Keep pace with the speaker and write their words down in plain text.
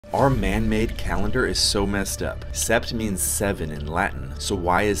Our man-made calendar is so messed up. Sept means 7 in Latin, so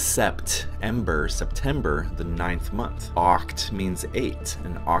why is sept-ember, September, the 9th month? Oct means 8,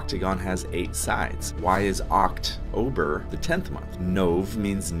 an octagon has 8 sides. Why is October the 10th month? Nov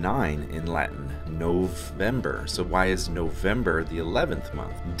means 9 in Latin, November, so why is November the 11th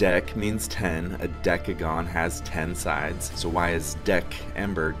month? Dec means 10, a decagon has 10 sides, so why is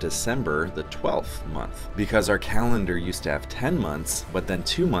December, December, the 12th month? Because our calendar used to have 10 months, but then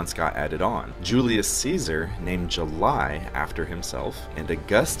 2 months got added on. Julius Caesar named July after himself, and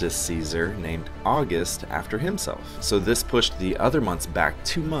Augustus Caesar named August after himself. So this pushed the other months back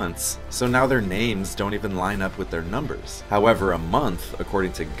 2 months, so now their names don't even line up with their numbers. However, a month,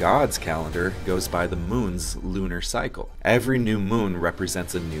 according to God's calendar, goes by the moon's lunar cycle. Every new moon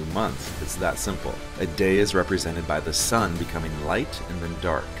represents a new month. It's that simple. A day is represented by the sun becoming light and then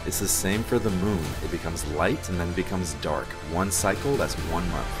dark. It's the same for the moon. It becomes light and then becomes dark. One cycle, that's 1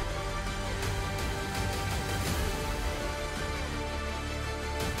 month.